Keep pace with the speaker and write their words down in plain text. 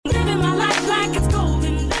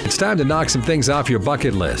time to knock some things off your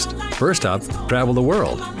bucket list. First up, travel the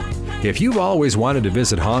world. If you've always wanted to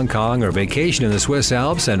visit Hong Kong or vacation in the Swiss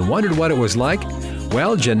Alps and wondered what it was like,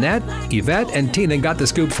 well, Jeanette, Yvette, and Tina got the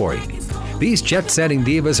scoop for you. These jet-setting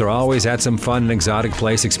divas are always at some fun and exotic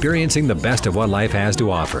place experiencing the best of what life has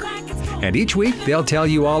to offer. And each week, they'll tell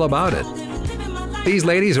you all about it. These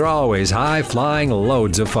ladies are always high-flying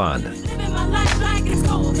loads of fun.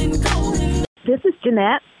 This is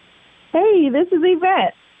Jeanette. Hey, this is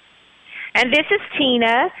Yvette. And this is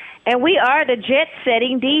Tina, and we are the Jet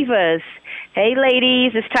Setting Divas. Hey,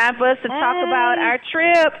 ladies, it's time for us to talk about our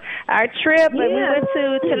trip. And we went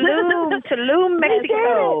to Tulum,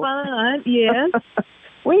 Mexico. Fun, yes.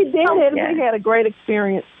 We did it. We had a great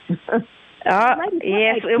experience. Yes,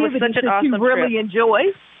 it was such an awesome trip. You really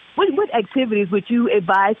enjoy? What activities would you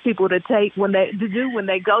advise people to take when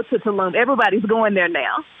they go to Tulum? Everybody's going there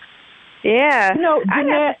now. Yeah, I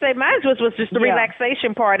have to say mine was just the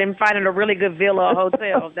relaxation part and finding a really good villa or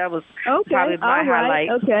hotel. That was probably my highlight.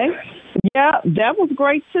 Okay. Yeah, that was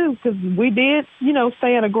great too because we did,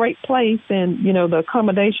 stay at a great place and, the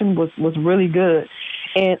accommodation was really good.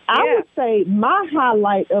 And I would say my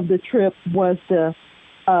highlight of the trip was the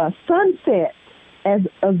sunset at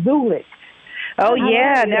Azulik. Oh,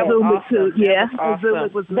 yeah, that was awesome. Yeah,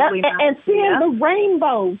 Azulik was really nice. And seeing the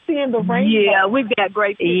rainbow. Yeah, we've got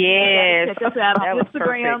great pictures. Yes. Check us out on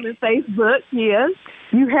Instagram and Facebook, yes.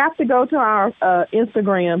 You have to go to our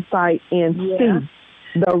Instagram site and see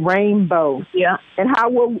the rainbow. Yeah. And how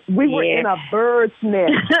we were in a bird's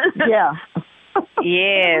nest. Yeah.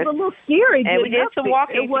 Yes. It was a little scary. And we did some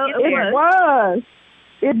walking.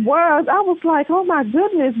 It was. I was like, oh, my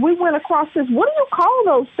goodness. We went across this. What do you call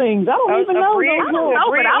those things? I don't even know. I don't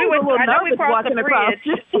know, but I was a little nervous walking across.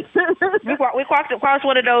 We walked across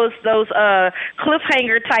one of those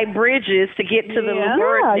cliffhanger-type bridges to get to the little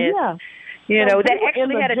bird nest. Yeah. They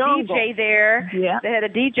actually had a DJ there. Yeah. They had a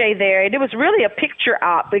DJ there, and it was really a picture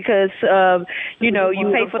op because, you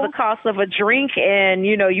pay for the cost of a drink, and,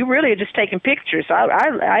 you really are just taking pictures. So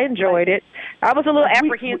I enjoyed it. I was a little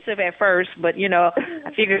apprehensive at first, but,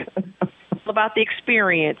 I figured about the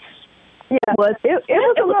experience. Yeah, it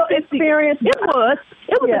was a little experience. It was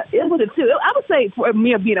too. I would say for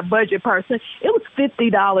me being a budget person, it was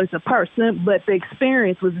 $50 a person, but the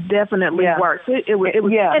experience was definitely worth it. It was,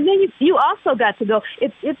 and then you also got to go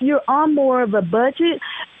if you're on more of a budget.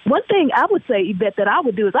 One thing I would say, Yvette, that I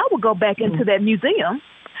would do is I would go back into that museum.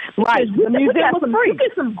 Right, the museum was free. You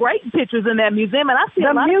get some great pictures in that museum, and I see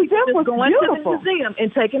a lot of people just going to the museum and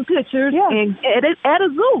taking pictures and at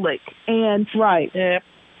Azulik and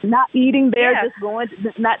not eating there,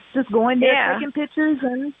 not just going there taking pictures.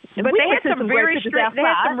 But they had some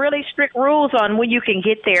really strict rules on when you can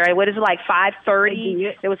get there. What is it, like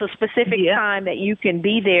 5:30? There was a specific time that you can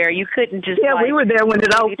be there. You couldn't just we were there when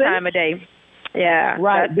it opened. Time of day. Yeah,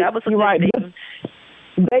 right. That was a good thing.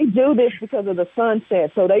 They do this because of the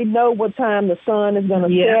sunset, so they know what time the sun is going to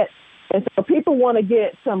set. And so people want to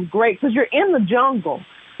get some great, because you're in the jungle.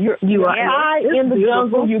 You are high in the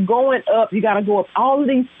jungle. You're going up. You got to go up all of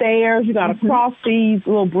these stairs. You got to cross these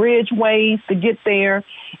little bridgeways to get there.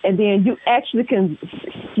 And then you actually can,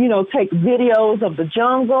 take videos of the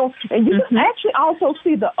jungle. And you can actually also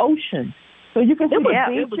see the ocean. So you can see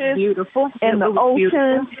the beaches beautiful. And the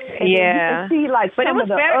ocean. And you can see but it was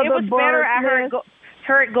better. It was better. I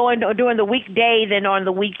heard going during the weekday than on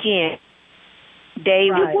the weekend. Day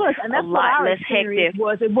was and that's a lot less hectic. It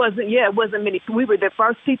wasn't many. We were the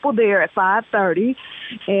first people there at 5:30,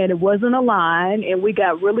 and it wasn't a line. And we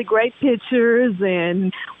got really great pictures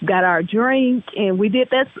and got our drink, and we did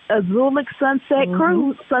that Azulik Sunset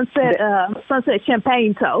Cruise, Sunset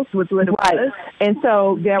Champagne Toast was what it was. And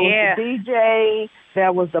so there was the DJ,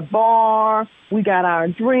 there was the bar. We got our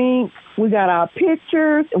drink, we got our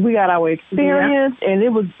pictures, we got our experience, and it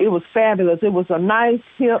was fabulous. It was a nice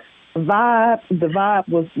hip vibe. The vibe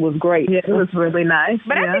was great. Yeah, it was really nice.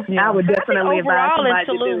 But I would definitely advise somebody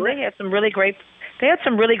to do it. They had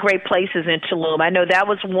some really great places in Tulum. I know that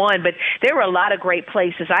was one, but there were a lot of great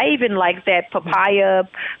places. I even liked that Papaya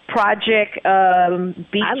Project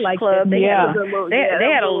Beach Club. They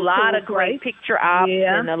had a lot of great picture ops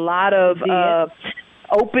and a lot of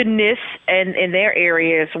openness in their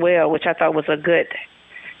area as well, which I thought was a good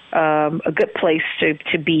place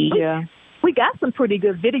to be. Yeah. We got some pretty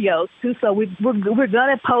good videos too, so we're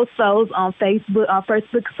gonna post those on Facebook, our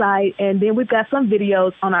Facebook site, and then we've got some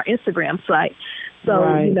videos on our Instagram site. So,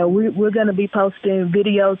 we're going to be posting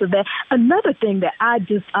videos of that. Another thing that I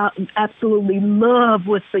just absolutely love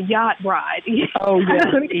was the yacht ride. Oh,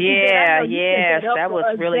 yeah. That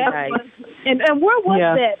was really nice. And where was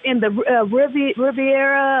that? In the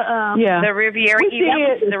Riviera? The Riviera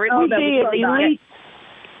Elite.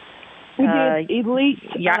 We did Elite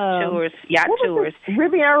Yacht Tours.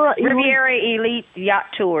 Riviera Elite Yacht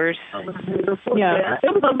Tours. It was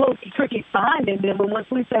a little tricky finding them, but once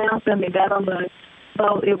we found them and got on the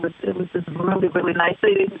boat, it was just really, really nice.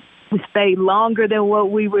 We stayed longer than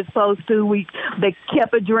what we were supposed to. They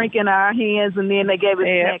kept a drink in our hands, and then they gave us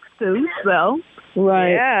snacks too. So.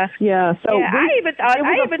 Right. Yeah. So I even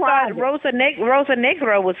thought Rosa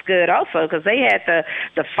Negra was good also, because they had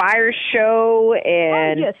the fire show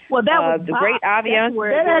and that was the great ambiance.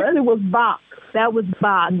 That actually was Bach. That was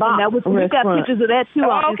Bach. That was, we got pictures of that too.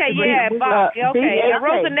 Oh, okay, Bach. And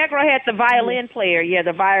Rosa Negra had the violin player. Yeah,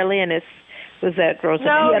 the violinist was that Rosa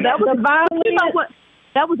Negra. Yeah, that was the violin.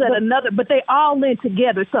 That was at another, but they all in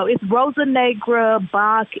together. So it's Rosa Negra,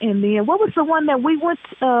 Bach, and then what was the one that we went?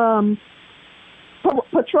 Parole?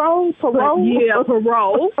 Yeah,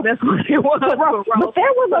 Parole. That's what it was. Parole. But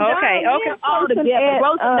there was a okay, all together.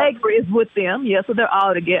 Rosa Negra is with them. Yeah, so they're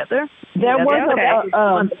all together. There was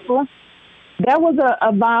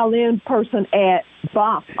a violin person at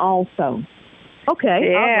Bach also. Okay.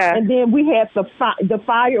 Yeah. And then we had the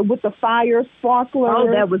fire with the fire sparkler. Oh,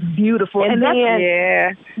 that was beautiful. And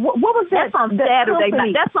then, what was that? That's on Saturday.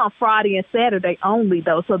 That's on Friday and Saturday only,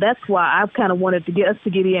 though. So that's why I kind of wanted to get us to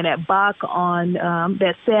get in at Bach on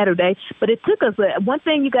that Saturday. But it took us one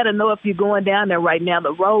thing you got to know if you're going down there right now.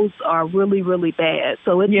 The roads are really, really bad.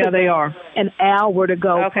 So it took they are an hour to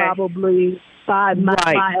go, probably 5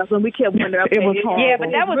 miles, and we kept wondering. It was horrible. Yeah,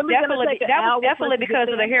 but that was definitely because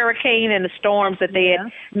of the hurricane and the storms that they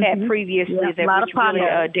had previously that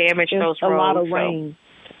really damaged those roads. A lot of rain.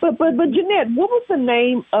 But Jeanette, what was the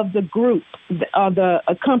name of the group,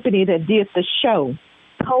 a company that did the show?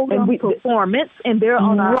 Totem Performance, and they're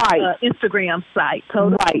on our Instagram site.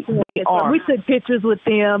 Totem Performance. So we took pictures with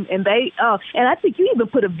them, and they and I think you even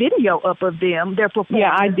put a video up of them. Their performance.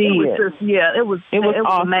 Yeah, I did. It was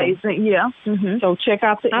awesome. Amazing. Yeah. Mm-hmm. So check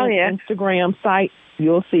out the Instagram site.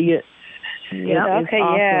 You'll see it. Yeah. Okay.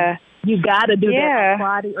 Awesome. Yeah. You got to do that on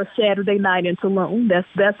Friday or Saturday night in Tulum.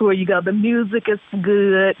 That's where you go. The music is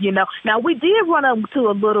good, Now we did run into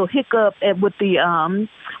a little hiccup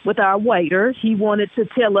with our waiter. He wanted to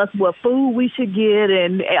tell us what food we should get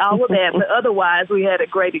and all of that, but otherwise we had a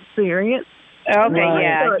great experience. Okay,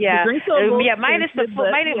 minus the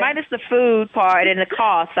food part and the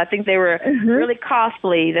cost. I think they were really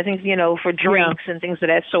costly. I think for drinks and things of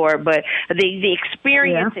that sort. But the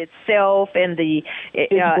experience itself and the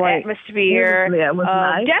atmosphere, was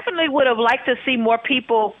nice. Definitely would have liked to see more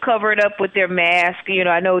people covered up with their mask.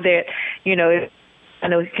 I know that I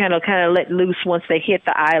know kind of let loose once they hit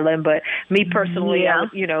the island, but me personally,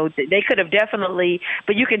 they could have definitely.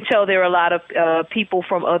 But you can tell there are a lot of people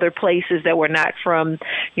from other places that were not from,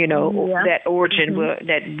 that origin,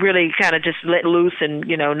 that really kind of just let loose and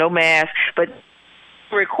no mask, but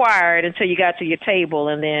required until you got to your table,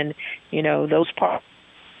 and then those parts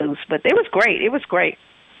loose. But it was great. It was great.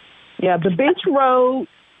 Yeah, the beach road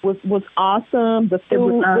was awesome. The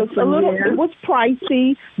food was a little it was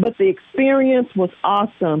pricey, but the experience was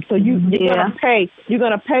awesome. So you're gonna pay. You're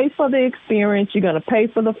gonna pay for the experience. You're gonna pay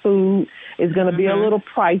for the food. It's gonna be a little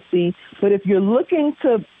pricey. But if you're looking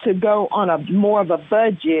to go on a more of a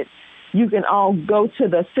budget, you can all go to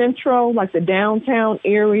the central, like the downtown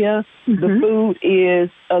area. The food is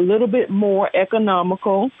a little bit more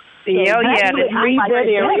economical. That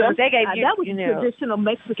was traditional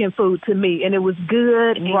Mexican food to me, and it was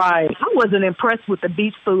good. Right. I wasn't impressed with the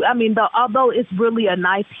beach food. I mean, although it's really a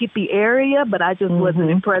nice hippie area, but I just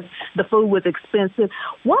wasn't impressed. The food was expensive.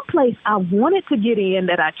 One place I wanted to get in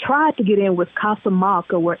that I tried to get in was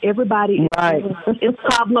Casamalca, where everybody is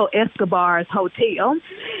Pablo Escobar's hotel,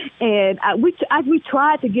 and we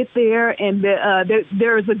tried to get there, and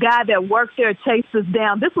there's a guy that worked there chased us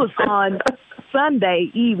down. This was on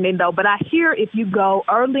Sunday evening, though, but I hear if you go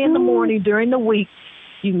early in the morning during the week,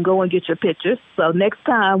 you can go and get your pictures. So next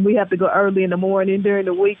time we have to go early in the morning during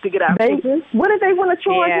the week to get our pictures. What did they want to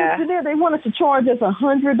charge us today? They wanted to charge us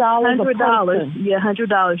 $100. $100. Yeah,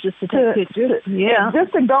 $100 just to take pictures.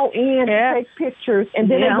 Just to go in and take pictures, and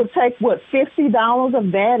then it would take $50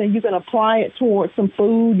 of that, and you can apply it towards some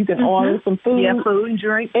food. You can order some food. Yeah, food and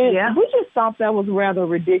drink. And we just thought that was rather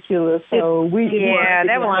ridiculous. So that was way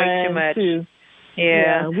too much.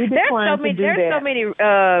 We declined to do that. There's so many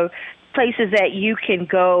places that you can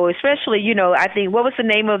go, especially, you know, I think, what was the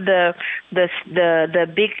name of the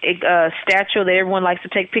big statue that everyone likes to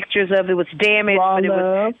take pictures of? It was damaged, but it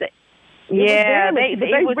was. Yeah, they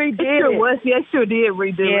redid it. Yes, sure did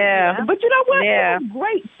redo it. Yeah. But you know what? It was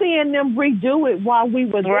great seeing them redo it while we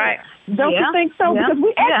were there. Right. Don't you think so? Because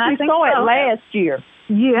we actually saw it last year.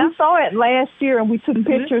 Yeah. We saw it last year, and we took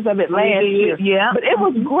pictures of it last year. Yeah. But it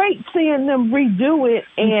was great seeing them redo it,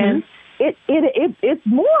 and it's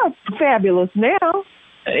more fabulous now.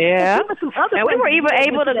 Yeah, and we were even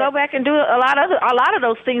able to go back and do a lot of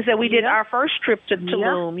those things that we did our first trip to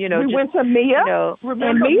Tulum. You know, we went to Mia. You know,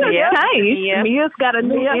 remember Mia changed. Mia's got a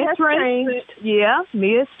new entrance. Yeah,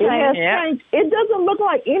 Mia's changed. It doesn't look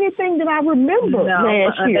like anything that I remember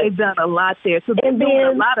last year. They've done a lot there. So they're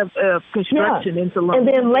doing a lot of construction in Tulum. And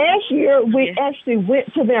then last year we actually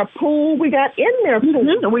went to their pool. We got in their pool.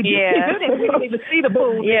 We didn't even see the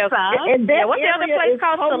pool. Yeah, and what's the other place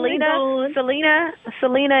called?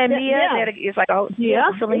 Selena and Mia. It's like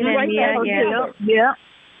Selena and Mia. Yeah.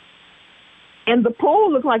 And the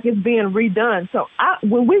pool looks like it's being redone. So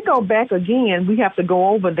when we go back again, we have to go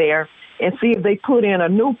over there and see if they put in a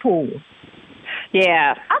new pool.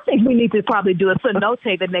 Yeah, I think we need to probably do a cenote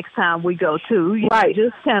the next time we go too. Right,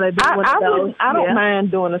 just kind of do one of those. I don't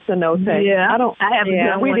mind doing a cenote. Yeah, I haven't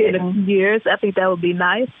done one in years. I think that would be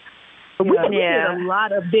nice. We did a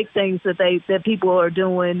lot of big things that people are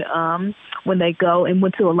doing when they go, and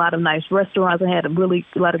went to a lot of nice restaurants and had a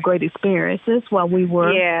lot of great experiences while we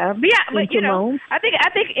were. But you know, I think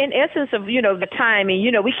in essence of, you know, the timing,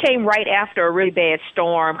 you know, we came right after a really bad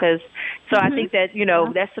storm, so I think that, you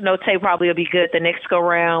know, that cenote probably will be good the next go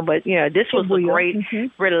round. But you know, this was a great,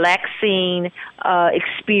 relaxing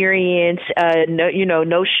experience.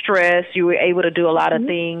 No stress. You were able to do a lot of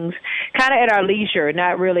things, kind of at our leisure,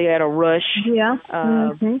 not really at a rush. Yeah,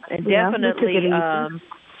 and definitely.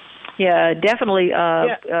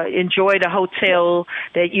 Enjoy the hotel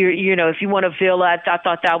that you know, if you want a villa, I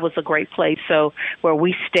thought that was a great place. So where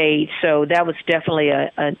we stayed, so that was definitely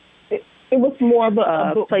it was more of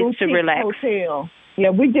a place to relax. Hotel.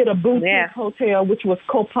 Yeah, we did a boutique hotel, which was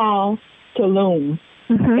Copal Tulum,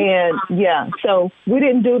 and so we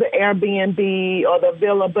didn't do the Airbnb or the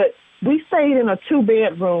villa, but we stayed in a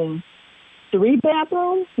 2-bedroom,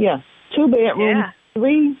 3-bathroom. 2-bedroom,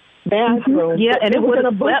 3 bathroom. And it was in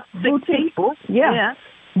a boutique.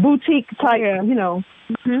 Boutique type, you know.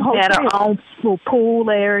 Had our own pool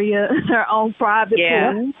area, our own private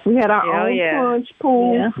pool. We had our own plunge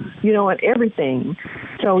pool, you know, and everything.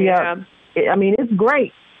 So I mean, it's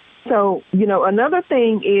great. So, you know, another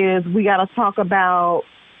thing is we got to talk about,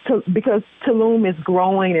 because Tulum is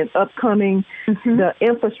growing and upcoming, the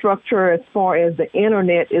infrastructure as far as the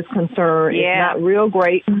internet is concerned is not real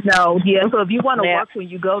great. No, so if you want to work when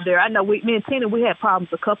you go there, I know me and Tina, we had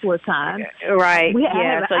problems a couple of times. Right.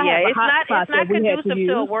 It's not conducive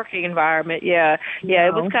to a working environment. It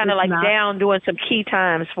was kind of like down during some key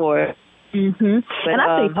times for it. But, and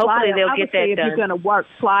I think hopefully they'll get that if done. If you're going to work,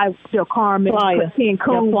 Playa del Carmen,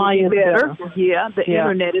 Cancun is better. The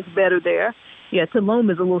internet is better there. Yeah, Tulum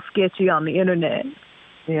is a little sketchy on the internet.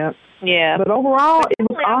 Yeah. But overall, it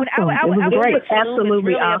was awesome. It was great.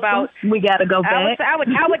 Absolutely awesome. We got to go back. I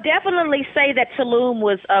would definitely say that Tulum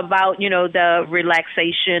was about, you know, the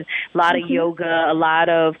relaxation, a lot of yoga, a lot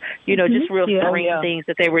of, you know, just real serene things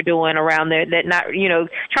that they were doing around there, that not, you know,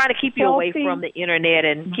 trying to keep you away from the internet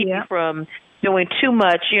and keep you from doing too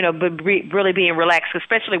much, you know, but really being relaxed,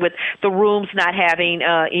 especially with the rooms not having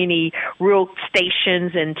any real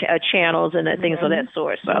stations and channels and things of that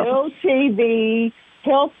sort. So no TV,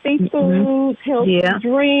 healthy foods, healthy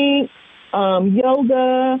drinks,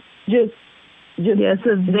 yoga, just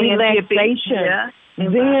relaxation.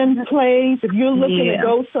 Zen place. If you're looking to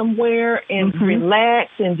go somewhere and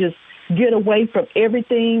relax and just get away from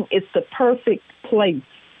everything, it's the perfect place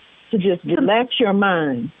to just relax your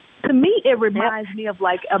mind. To me, it reminds me of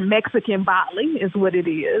like a Mexican Bali is what it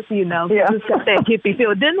is, you know. It's got that hippie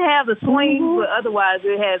feel. It didn't have the swing, but otherwise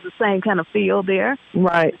it has the same kind of feel there.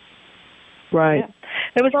 Right. Yeah.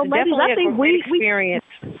 It was definitely a great experience.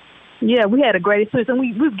 Yeah, we had a great experience, and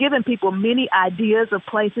we've given people many ideas of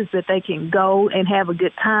places that they can go and have a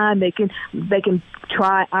good time. They can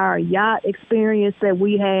try our yacht experience that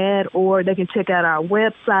we had, or they can check out our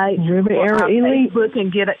website, Riviera Elite, Facebook,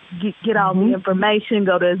 and get all the information.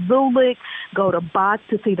 Go to Zulik, go to Bach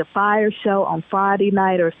to see the fire show on Friday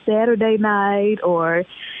night or Saturday night, or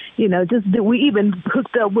you know, we even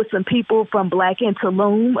hooked up with some people from Black in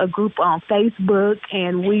Tulum, a group on Facebook,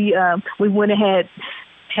 and we went ahead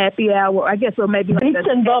happy hour, I guess, or maybe like Beats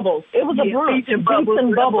and Bubbles. It was a brunch. Beats and Bubbles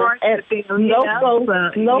at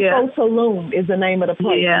Loco Saloon is the name of the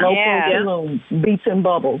place. Loco Saloon. Beats and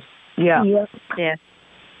Bubbles. Yeah. Yeah.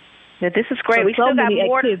 This is great. We still got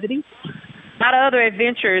more activities. A lot of other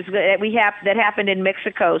adventures that happened in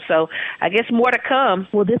Mexico, so I guess more to come.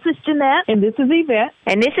 Well, this is Jeanette. And this is Yvette.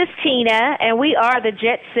 And this is Tina, and we are the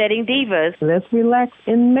Jet Setting Divas. Let's relax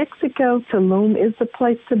in Mexico. Tulum is the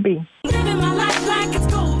place to be.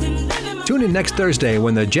 Tune in next Thursday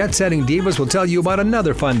when the Jet Setting Divas will tell you about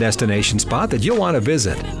another fun destination spot that you'll want to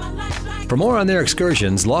visit. For more on their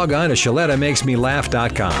excursions, log on to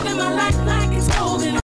ShalettaMakesMeLaugh.com.